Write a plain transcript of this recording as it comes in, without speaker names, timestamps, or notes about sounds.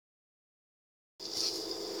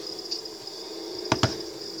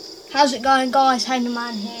How's it going, guys?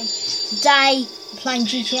 Handyman here. Today, I'm playing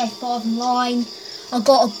GTA 5 Online. I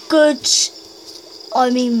got a good,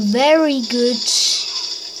 very good,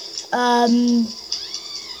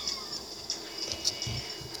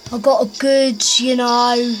 I got a good,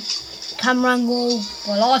 camera angle.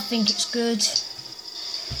 Well, I think it's good.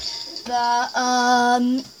 But,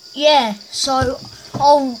 yeah, so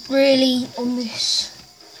I'll really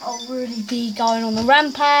be going on the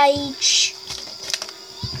rampage.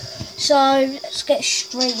 So let's get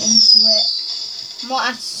straight into it. Might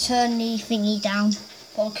have to turn the thingy down,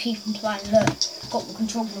 but I'll keep on playing. Look, got the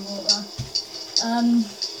controller right there.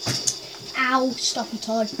 Ow, stuck my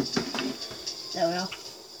toe. There we are.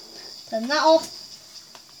 Turn that off.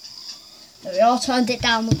 There we are, turned it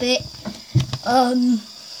down a bit.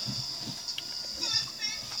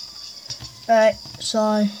 Right,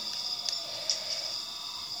 so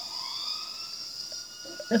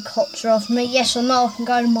the cops are after me. Yes, I know I can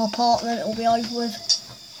go to my apartment, it'll be over with.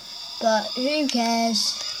 But who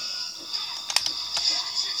cares?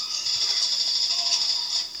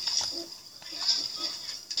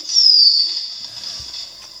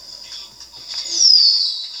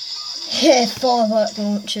 Yeah, firework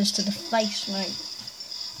launchers to the face, mate.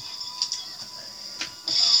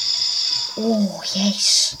 Oh,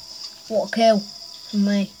 yes. What a kill from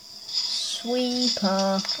me. Sweeper.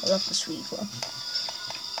 I love the sweeper.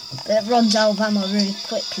 But it runs out of ammo really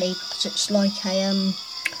quickly because it's like a,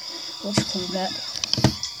 what do you call that?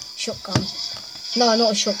 Shotgun. No,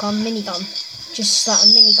 not a shotgun, minigun. Just that a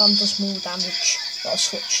minigun does more damage. But I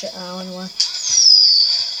switched it out anyway.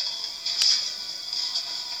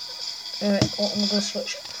 Alright, what am I going to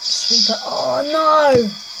switch? Sweeper. Oh no!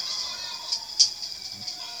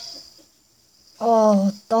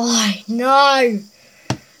 Oh, die. No!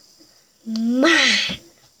 Man!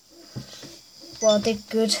 Well, I did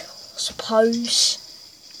good, I suppose.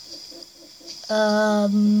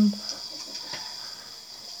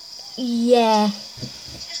 Yeah.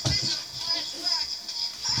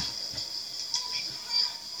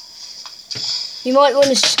 You might want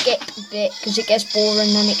to skip a bit because it gets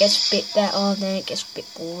boring, then it gets a bit better, then it gets a bit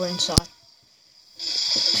boring, so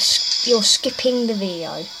you're skipping the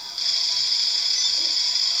video.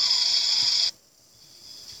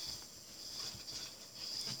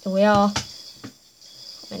 Here we are.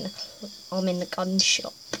 I'm in the gun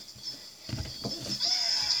shop.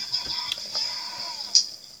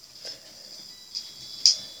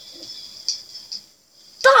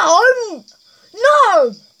 Don't!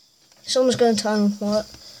 No! Someone's going to turn on fire.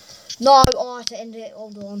 No, I have to end it.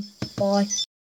 Hold on. Bye.